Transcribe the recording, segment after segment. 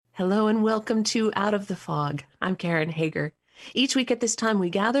Hello and welcome to Out of the Fog. I'm Karen Hager. Each week at this time, we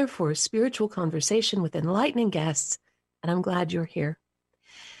gather for a spiritual conversation with enlightening guests, and I'm glad you're here.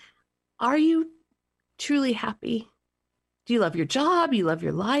 Are you truly happy? Do you love your job? You love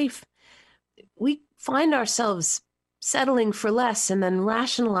your life? We find ourselves settling for less and then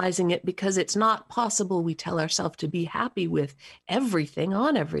rationalizing it because it's not possible, we tell ourselves, to be happy with everything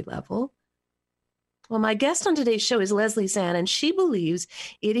on every level. Well, my guest on today's show is Zann, and she believes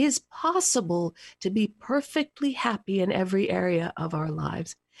it is possible to be perfectly happy in every area of our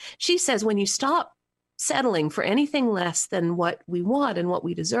lives. She says when you stop settling for anything less than what we want and what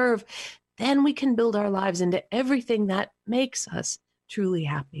we deserve, then we can build our lives into everything that makes us truly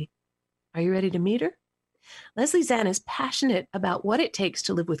happy. Are you ready to meet her? Zann is passionate about what it takes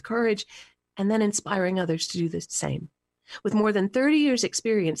to live with courage and then inspiring others to do the same. With more than 30 years'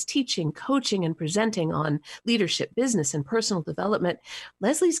 experience teaching, coaching, and presenting on leadership, business, and personal development,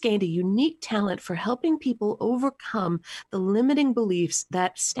 Leslie's gained a unique talent for helping people overcome the limiting beliefs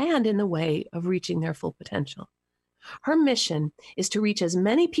that stand in the way of reaching their full potential. Her mission is to reach as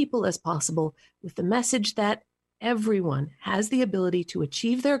many people as possible with the message that everyone has the ability to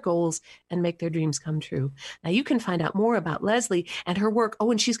achieve their goals and make their dreams come true. Now, you can find out more about Leslie and her work.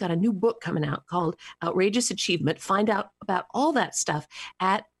 Oh, and she's got a new book coming out called Outrageous Achievement. Find out about all that stuff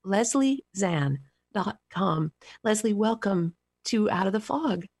at lesliezann.com. Leslie, welcome to Out of the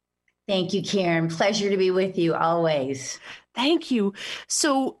Fog. Thank you, Karen. Pleasure to be with you always. Thank you.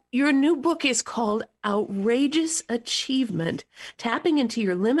 So your new book is called Outrageous Achievement, Tapping into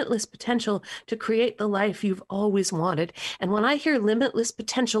Your Limitless Potential to Create the Life You've Always Wanted. And when I hear limitless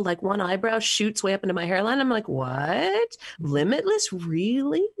potential, like one eyebrow shoots way up into my hairline, I'm like, what? Limitless?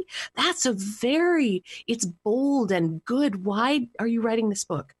 Really? It's bold and good. Why are you writing this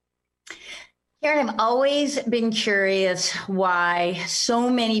book? Karen, I've always been curious why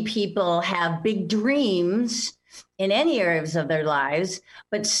so many people have big dreams in any areas of their lives,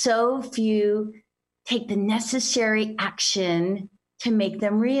 but so few take the necessary action to make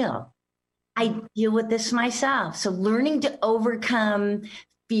them real. I deal with this myself. So learning to overcome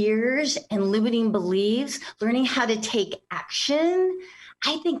fears and limiting beliefs, learning how to take action,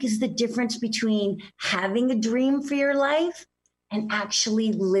 I think is the difference between having a dream for your life and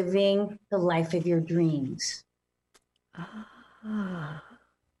actually living the life of your dreams.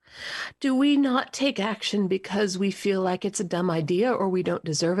 Do we not take action because we feel like it's a dumb idea, or we don't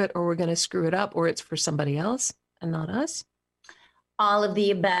deserve it, or we're going to screw it up, or it's for somebody else and not us? All of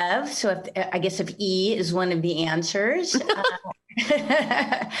the above. So I guess if E is one of the answers.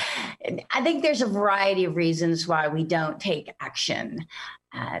 I think there's a variety of reasons why we don't take action.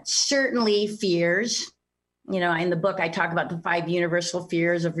 Certainly fears. You know, in the book, I talk about the 5 universal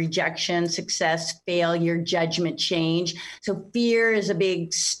fears of rejection, success, failure, judgment, change. So fear is a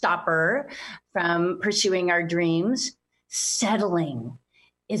big stopper from pursuing our dreams. Settling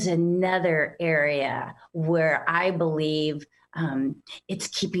is another area where I believe it's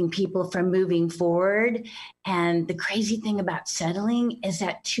keeping people from moving forward. And the crazy thing about settling is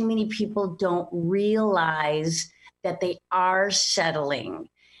that too many people don't realize that they are settling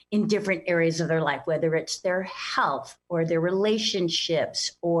in different areas of their life, whether it's their health or their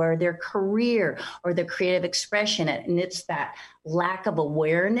relationships or their career or their creative expression. And it's that lack of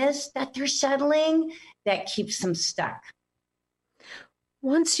awareness that they're settling that keeps them stuck.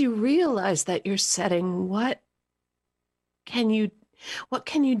 Once you realize that you're setting, what can you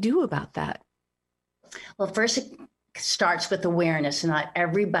do about that? Well, first it starts with awareness. Not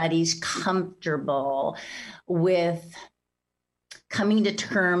everybody's comfortable with coming to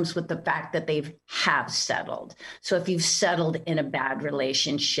terms with the fact that they have settled. So if you've settled in a bad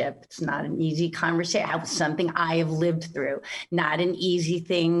relationship, it's not an easy conversation. Something I have lived through, not an easy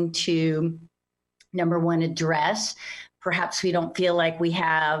thing to, number one, address. Perhaps we don't feel like we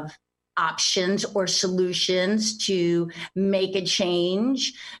have options or solutions to make a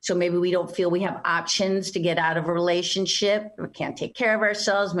change. So maybe we don't feel we have options to get out of a relationship. We can't take care of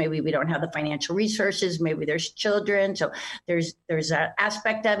ourselves. Maybe we don't have the financial resources. Maybe there's children. So there's an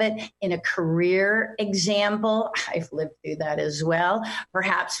aspect of it. In a career example, I've lived through that as well.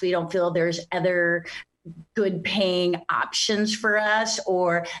 Perhaps we don't feel there's other good paying options for us,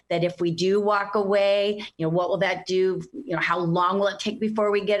 or that if we do walk away, what will that do? How long will it take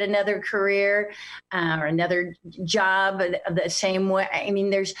before we get another career or another job the same way? I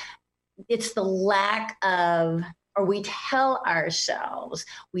mean, it's the lack of, or we tell ourselves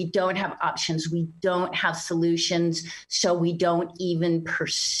we don't have options, we don't have solutions, so we don't even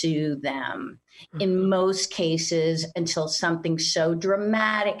pursue them. Mm-hmm. In most cases, until something so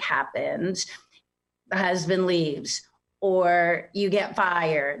dramatic happens, the husband leaves, or you get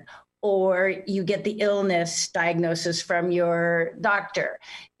fired, or you get the illness diagnosis from your doctor.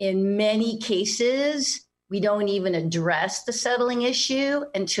 In many cases, we don't even address the settling issue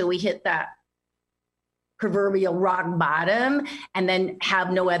until we hit that proverbial rock bottom and then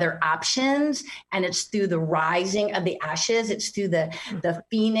have no other options. And it's through the rising of the ashes, it's through the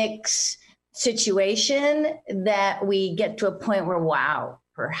phoenix situation that we get to a point where, wow,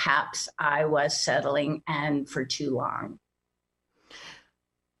 perhaps I was settling and for too long.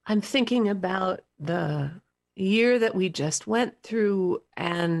 I'm thinking about the year that we just went through,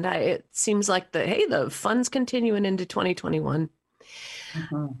 and it seems like the fun's continuing into 2021.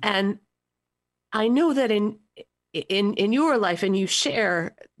 Mm-hmm. And I know that in your life, and you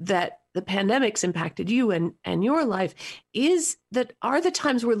share that the pandemic's impacted you and your life, are the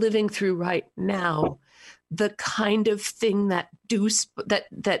times we're living through right now the kind of thing that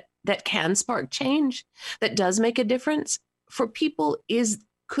can spark change, that does make a difference for people?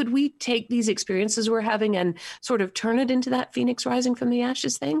 Could we take these experiences we're having and sort of turn it into that phoenix rising from the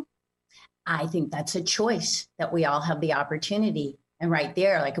ashes thing? I think that's a choice that we all have the opportunity. And right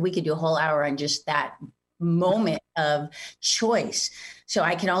there, like, we could do a whole hour on just that moment of choice. So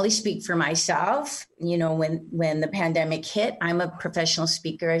I can only speak for myself. You know, when the pandemic hit, I'm a professional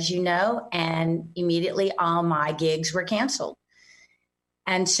speaker, as you know, and immediately all my gigs were canceled.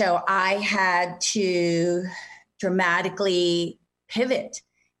 And so I had to dramatically pivot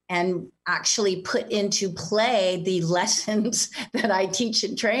and actually put into play the lessons that I teach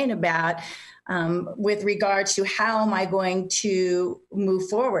and train about with regards to how am I going to move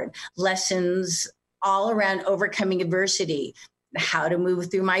forward. Lessons all around overcoming adversity, how to move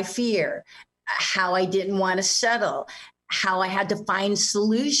through my fear, how I didn't want to settle, how I had to find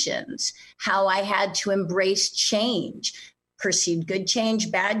solutions, how I had to embrace change, perceived good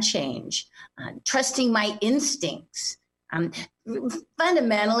change, bad change, trusting my instincts.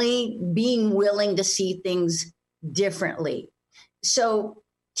 Fundamentally, being willing to see things differently. So,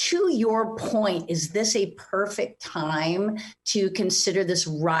 to your point, is this a perfect time to consider this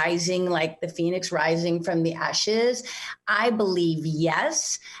rising, like the phoenix rising from the ashes? I believe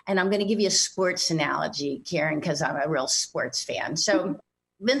yes. And I'm going to give you a sports analogy, Karen, because I'm a real sports fan. So,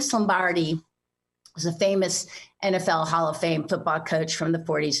 Vince Lombardi was a famous NFL Hall of Fame football coach from the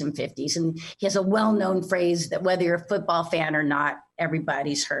 40s and 50s. And he has a well-known phrase that whether you're a football fan or not,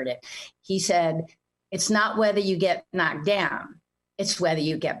 everybody's heard it. He said, it's not whether you get knocked down, it's whether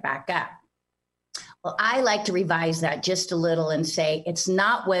you get back up. Well, I like to revise that just a little and say, it's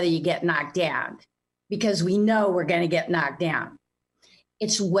not whether you get knocked down, because we know we're going to get knocked down.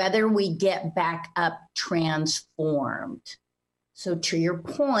 It's whether we get back up transformed. So to your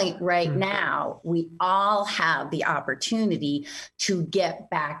point, right now, we all have the opportunity to get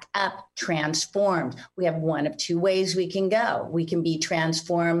back up transformed. We have one of two ways we can go. We can be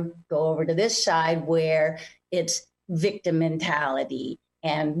transformed, go over to this side where it's victim mentality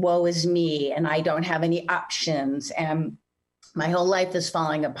and woe is me and I don't have any options and my whole life is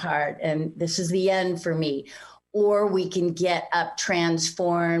falling apart and this is the end for me. Or we can get up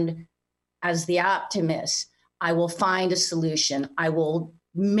transformed as the optimist. I will find a solution. I will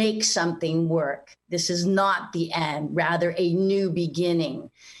make something work. This is not the end, rather a new beginning.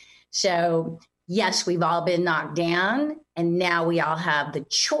 So yes, we've all been knocked down, and now we all have the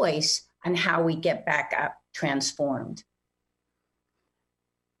choice on how we get back up transformed.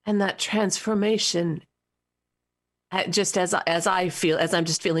 And that transformation, just as I'm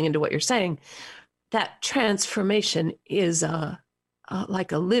just feeling into what you're saying, that transformation is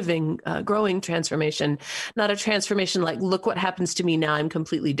like a living, growing transformation, not a transformation like, look what happens to me now, I'm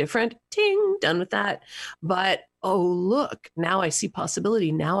completely different, ting, done with that. But, oh, look, now I see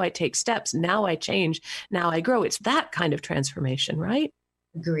possibility. Now I take steps. Now I change. Now I grow. It's that kind of transformation, right?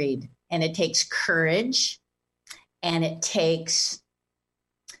 Agreed. And it takes courage, and it takes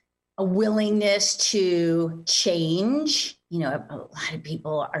a willingness to change. You know, a lot of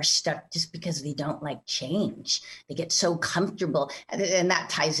people are stuck just because they don't like change. They get so comfortable. And that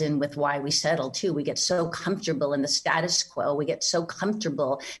ties in with why we settle too. We get so comfortable in the status quo. We get so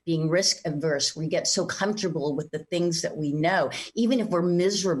comfortable being risk averse. We get so comfortable with the things that we know, even if we're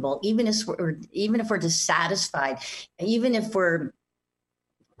miserable, even if we're dissatisfied, even if we're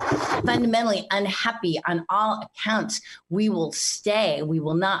fundamentally unhappy on all accounts, we will stay. We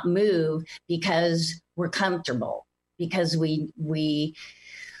will not move because we're comfortable. Because we've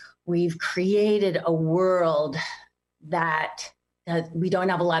created a world that we don't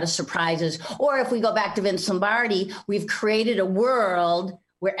have a lot of surprises. Or if we go back to Vince Lombardi, we've created a world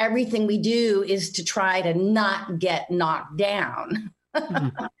where everything we do is to try to not get knocked down.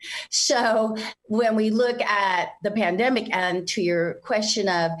 Mhm. So when we look at the pandemic, and to your question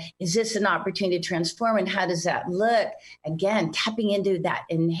of, is this an opportunity to transform and how does that look? Again, tapping into that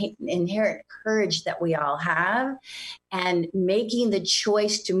inherent courage that we all have and making the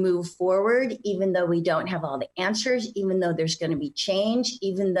choice to move forward, even though we don't have all the answers, even though there's going to be change,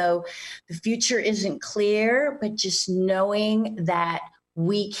 even though the future isn't clear, but just knowing that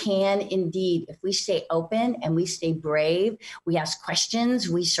we can indeed, if we stay open and we stay brave, we ask questions,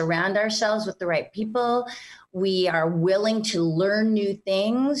 we surround ourselves with the right people, we are willing to learn new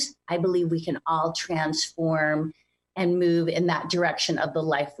things, I believe we can all transform and move in that direction of the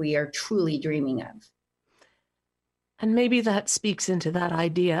life we are truly dreaming of. And maybe that speaks into that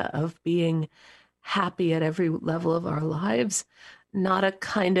idea of being happy at every level of our lives, not a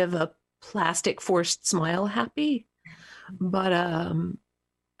kind of a plastic forced smile happy, but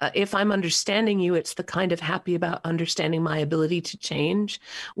if I'm understanding you, it's the kind of happy about understanding my ability to change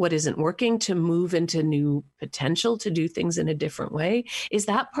what isn't working, to move into new potential, to do things in a different way. Is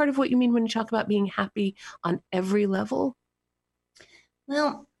that part of what you mean when you talk about being happy on every level?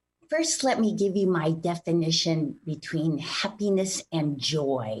 Well, first, let me give you my definition between happiness and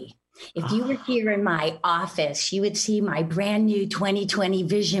joy. If you were Oh, here in my office, you would see my brand new 2020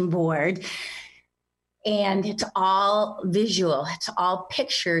 vision board. And it's all visual, it's all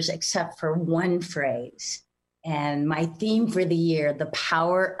pictures except for one phrase. And my theme for the year, the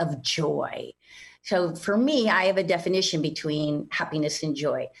power of joy. So for me, I have a definition between happiness and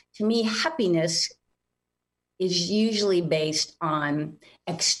joy. To me, happiness is usually based on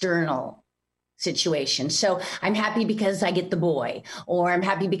external situation. So I'm happy because I get the boy, or I'm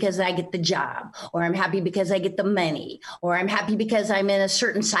happy because I get the job, or I'm happy because I get the money, or I'm happy because I'm in a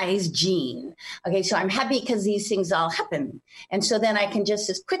certain size jean. Okay, so I'm happy because these things all happen. And so then I can just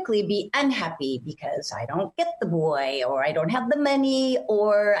as quickly be unhappy because I don't get the boy, or I don't have the money,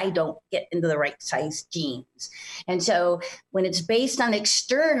 or I don't get into the right size jeans. And so when it's based on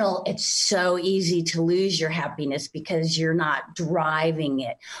external, it's so easy to lose your happiness because you're not driving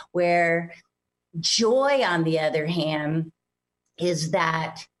it. Where joy, on the other hand, is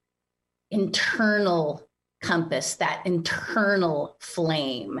that internal compass, that internal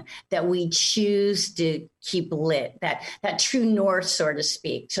flame that we choose to keep lit, that true north, so to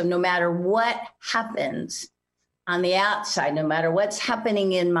speak. So no matter what happens on the outside, no matter what's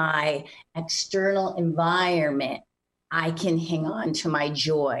happening in my external environment, I can hang on to my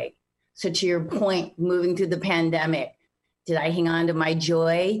joy. So to your point, moving through the pandemic, did I hang on to my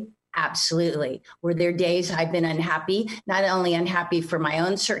joy? Absolutely. Were there days I've been unhappy, not only unhappy for my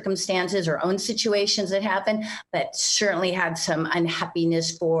own circumstances or own situations that happened, but certainly had some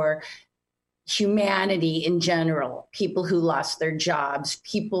unhappiness for humanity in general, people who lost their jobs,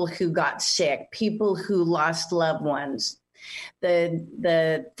 people who got sick, people who lost loved ones,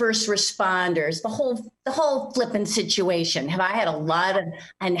 the first responders, the whole flipping situation. Have I had a lot of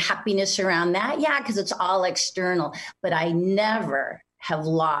unhappiness around that? Yeah, because it's all external, but I never have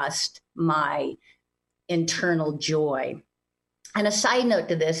lost my internal joy. And a side note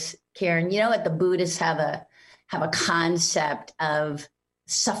to this, Karen, you know what, the Buddhists have a concept of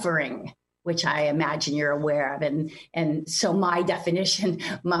suffering, which I imagine you're aware of. And so my definition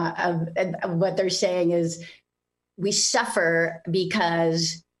of what they're saying is we suffer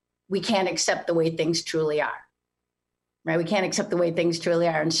because we can't accept the way things truly are, right? We can't accept the way things truly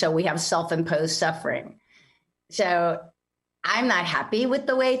are. And so we have self-imposed suffering. So I'm not happy with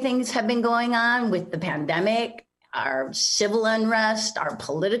the way things have been going on with the pandemic, our civil unrest, our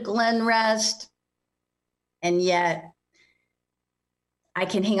political unrest. And yet I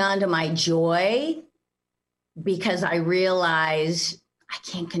can hang on to my joy because I realize I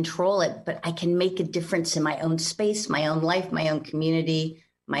can't control it, but I can make a difference in my own space, my own life, my own community,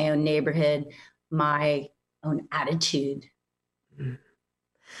 my own neighborhood, my own attitude.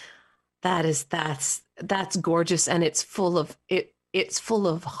 That's gorgeous, and it's full of it's full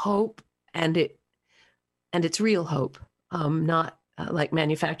of hope, and it's real hope, not like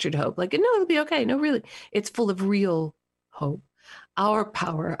manufactured hope, like no, it'll be okay. No, really, it's full of real hope. Our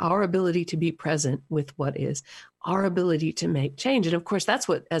power, our ability to be present with what is, our ability to make change. And of course, that's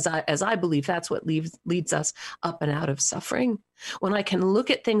what, as I believe, that's what leads us up and out of suffering. When I can look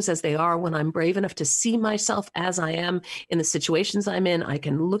at things as they are, when I'm brave enough to see myself as I am in the situations I'm in, I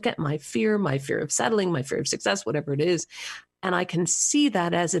can look at my fear of settling, my fear of success, whatever it is, and I can see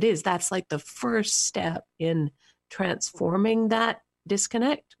that as it is. That's like the first step in transforming that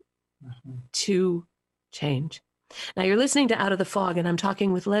disconnect to change. Now, you're listening to Out of the Fog, and I'm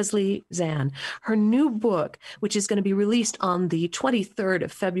talking with Leslie Zann. Her new book, which is going to be released on the 23rd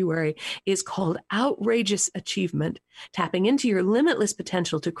of February, is called Outrageous Achievement, Tapping into Your Limitless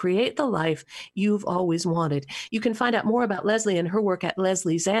Potential to Create the Life You've Always Wanted. You can find out more about Leslie and her work at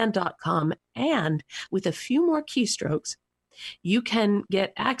lesliezann.com, and with a few more keystrokes, you can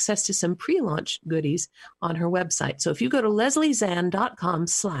get access to some pre-launch goodies on her website. So if you go to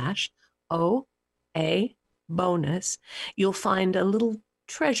lesliezann.com/OA bonus, you'll find a little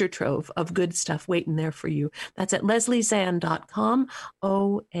treasure trove of good stuff waiting there for you. That's at lesliezann.com,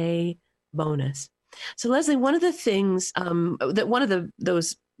 OA bonus. So Leslie, one of the things that one of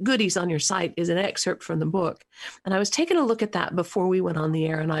those goodies on your site is an excerpt from the book. And I was taking a look at that before we went on the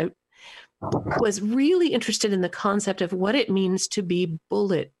air, and I was really interested in the concept of what it means to be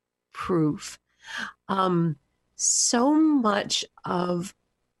bulletproof. So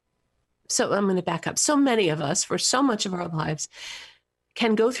I'm going to back up. So many of us, for so much of our lives,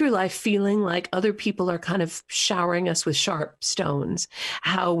 can go through life feeling like other people are kind of showering us with sharp stones.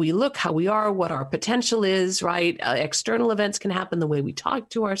 How we look, how we are, what our potential is, right? External events can happen, the way we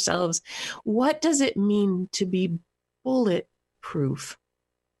talk to ourselves. What does it mean to be bulletproof?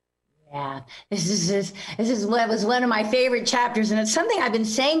 Yeah, this is what was one of my favorite chapters, and it's something I've been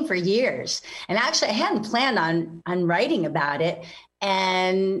saying for years. And actually, I hadn't planned on writing about it.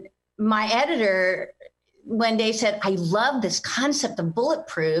 And my editor one day said, "I love this concept of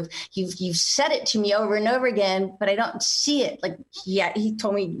bulletproof. You've said it to me over and over again, but I don't see it." Like, yeah, he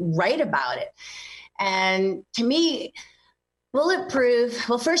told me write about it. And to me, bulletproof,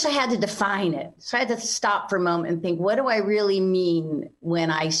 well, first I had to define it. So I had to stop for a moment and think, what do I really mean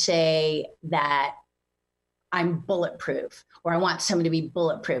when I say that I'm bulletproof or I want someone to be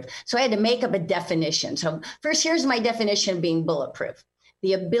bulletproof? So I had to make up a definition. So first, here's my definition of being bulletproof: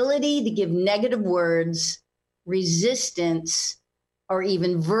 the ability to give negative words, resistance, or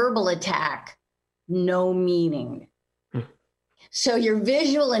even verbal attack no meaning. So your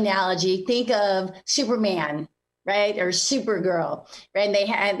visual analogy, think of Superman, right? Or Supergirl, right?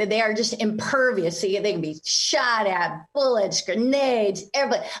 And they are just impervious. So they can be shot at, bullets, grenades,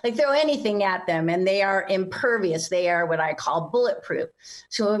 everybody, like throw anything at them, and they are impervious. They are what I call bulletproof.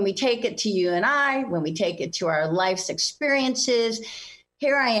 So when we take it to you and I, when we take it to our life's experiences,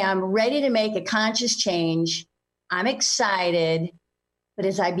 here I am ready to make a conscious change. I'm excited, but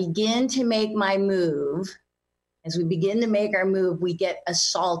as I begin to make my move, as we begin to make our move, we get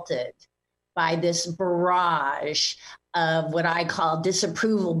assaulted by this barrage of what I call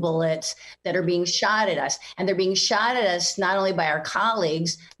disapproval bullets that are being shot at us. And they're being shot at us not only by our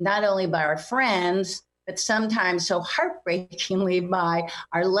colleagues, not only by our friends, but sometimes so heartbreakingly by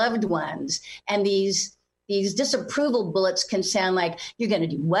our loved ones. And these disapproval bullets can sound like, "You're going to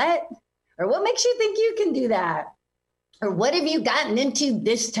do what?" Or "What makes you think you can do that?" Or "What have you gotten into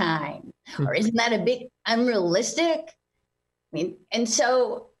this time?" Or "Isn't that a bit unrealistic?" I mean, and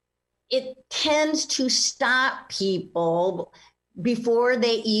so it tends to stop people before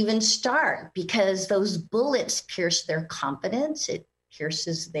they even start, because those bullets pierce their confidence. It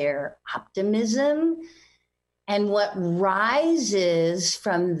pierces their optimism. And what rises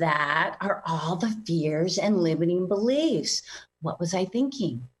from that are all the fears and limiting beliefs. What was I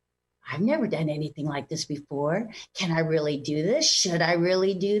thinking? I've never done anything like this before. Can I really do this? Should I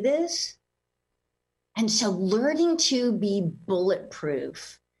really do this? And so learning to be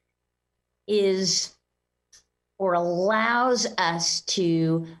bulletproof is, or allows us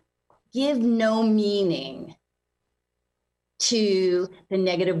to give no meaning to the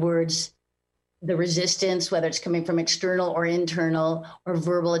negative words, the resistance, whether it's coming from external or internal or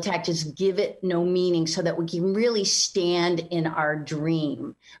verbal attack. Just give it no meaning so that we can really stand in our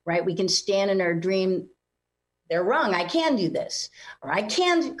dream, right? We can stand in our dream. They're wrong. I can do this, or I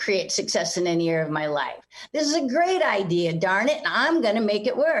can create success in any area of my life. This is a great idea, darn it, and I'm going to make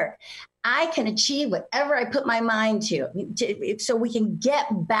it work. I can achieve whatever I put my mind to. So we can get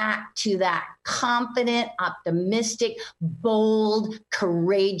back to that confident, optimistic, bold,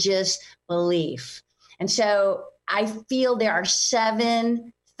 courageous belief. And so I feel there are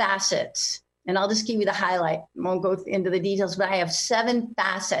 7 facets, and I'll just give you the highlight. I won't go into the details, but I have 7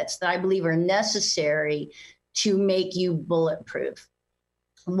 facets that I believe are necessary to make you bulletproof.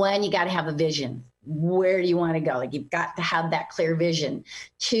 1, you got to have a vision. Where do you want to go? Like, you've got to have that clear vision.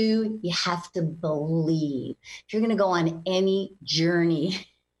 2, you have to believe. If you're going to go on any journey,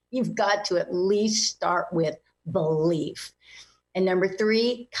 you've got to at least start with belief. And number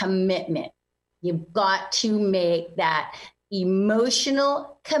 3, commitment. You've got to make that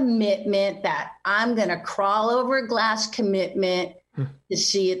emotional commitment, that I'm going to crawl over a glass commitment to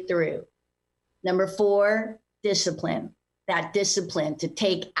see it through. Number 4, discipline, that discipline to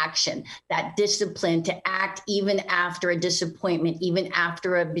take action, that discipline to act even after a disappointment, even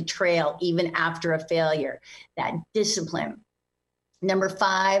after a betrayal, even after a failure, that discipline. Number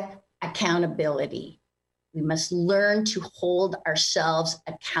 5, accountability. We must learn to hold ourselves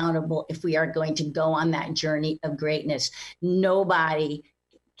accountable if we are going to go on that journey of greatness. Nobody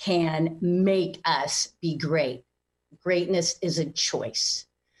can make us be great. Greatness is a choice.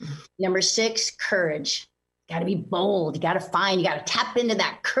 Number 6, courage. Got to be bold. You got to tap into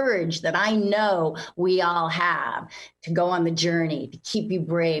that courage that I know we all have to go on the journey, to keep you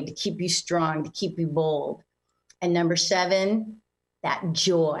brave, to keep you strong, to keep you bold. And number 7, that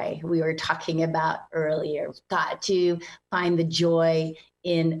joy we were talking about earlier. We've got to find the joy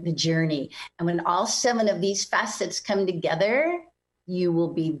in the journey. And when all 7 of these facets come together, you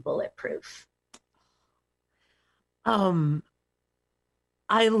will be bulletproof. I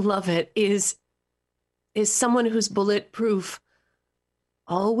love it. Is someone who's bulletproof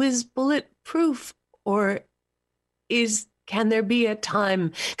always bulletproof, or can there be a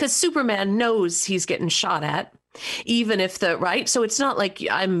time, because Superman knows he's getting shot at, even if right? So it's not like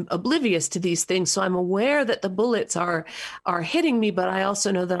I'm oblivious to these things. So I'm aware that the bullets are hitting me, but I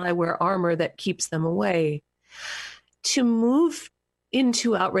also know that I wear armor that keeps them away. To move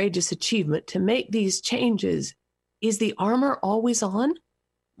into outrageous achievement, to make these changes, is the armor always on?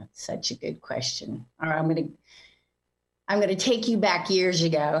 That's such a good question. All right, I'm going to take you back years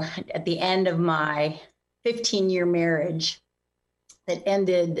ago at the end of my 15-year marriage that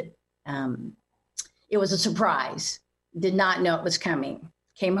ended. It was a surprise. Did not know it was coming.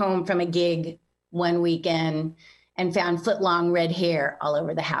 Came home from a gig one weekend and found footlong red hair all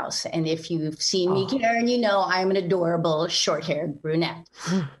over the house. And if you've seen me, Karen, you know I'm an adorable short-haired brunette.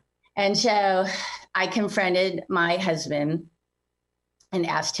 And so I confronted my husband and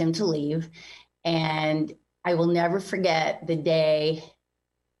asked him to leave. And I will never forget the day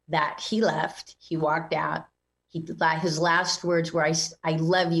that he left. He walked out. His last words were, I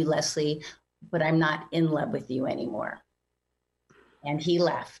love you, Leslie, but I'm not in love with you anymore. And he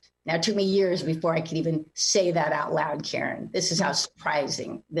left. Now, it took me years before I could even say that out loud, Karen. This is how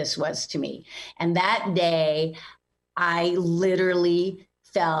surprising this was to me. And that day, I literally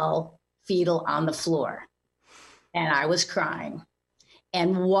fell fetal on the floor and I was crying.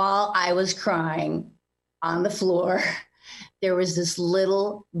 And while I was crying on the floor, there was this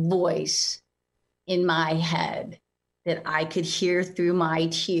little voice in my head that I could hear through my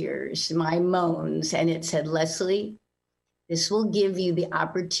tears, my moans. And it said, Leslie, this will give you the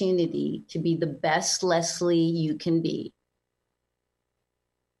opportunity to be the best Leslie you can be.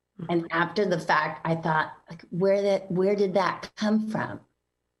 And after the fact, I thought, like, where did that come from?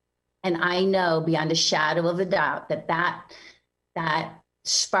 And I know beyond a shadow of a doubt that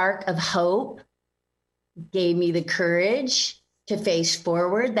spark of hope gave me the courage to face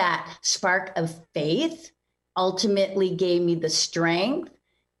forward. That spark of faith ultimately gave me the strength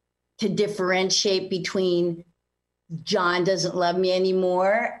to differentiate between John doesn't love me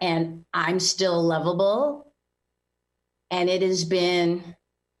anymore and I'm still lovable. And it has been,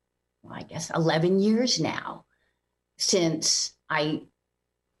 well, I guess 11 years now since I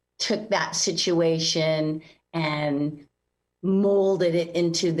took that situation and molded it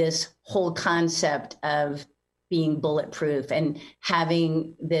into this whole concept of being bulletproof and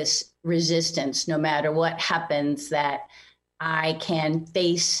having this resistance, no matter what happens, that I can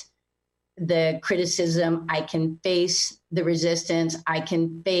face the criticism, I can face the resistance, I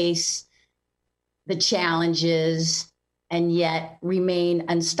can face the challenges, and yet remain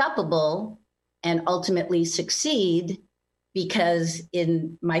unstoppable and ultimately succeed, because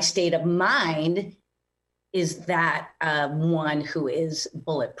in my state of mind is that one who is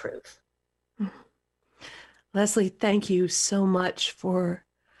bulletproof. Leslie, thank you so much for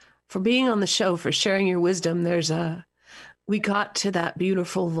being on the show, for sharing your wisdom. We got to that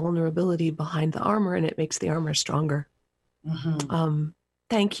beautiful vulnerability behind the armor, and it makes the armor stronger. Mm-hmm.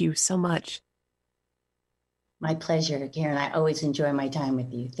 Thank you so much. My pleasure, Karen. I always enjoy my time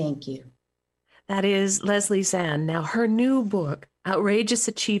with you. Thank you. That is Leslie Zann. Now, her new book, Outrageous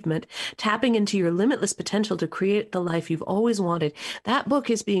Achievement, Tapping into Your Limitless Potential to Create the Life You've Always Wanted. That book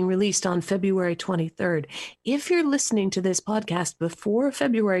is being released on February 23rd. If you're listening to this podcast before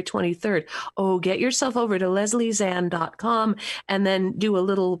February 23rd, get yourself over to lesliezann.com and then do a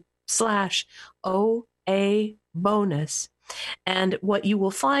little /OA bonus. And what you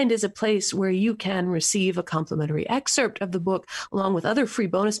will find is a place where you can receive a complimentary excerpt of the book, along with other free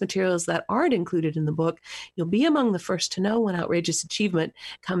bonus materials that aren't included in the book. You'll be among the first to know when Outrageous Achievement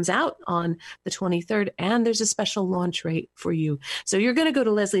comes out on the 23rd, and there's a special launch rate for you. So you're going to go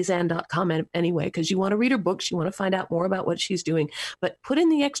to lesliezann.com anyway, because you want to read her books, you want to find out more about what she's doing, but put in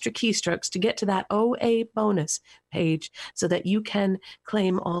the extra keystrokes to get to that OA bonus page so that you can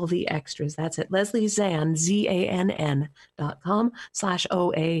claim all the extras. That's at lesliezann, ZANN.com/OA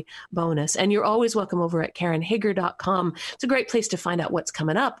bonus. And you're always welcome over at KarenHager.com. It's a great place to find out what's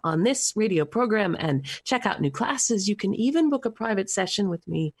coming up on this radio program and check out new classes. You can even book a private session with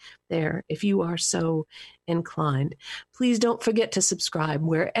me there if you are so inclined. Please don't forget to subscribe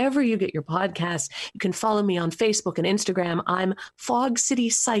wherever you get your podcasts. You can follow me on Facebook and Instagram. I'm Fog City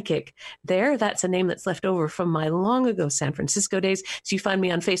Psychic there. That's a name that's left over from my long ago San Francisco days. So you find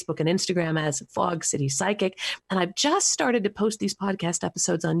me on Facebook and Instagram as Fog City Psychic. And I've just started to post these podcast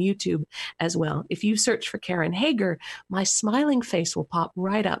episodes on YouTube as well. If you search for Karen Hager, my smiling face will pop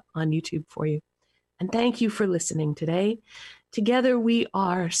right up on YouTube for you. And thank you for listening today. Together, we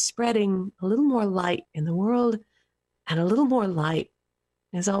are spreading a little more light in the world, and a little more light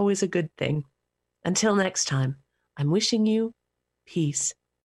is always a good thing. Until next time, I'm wishing you peace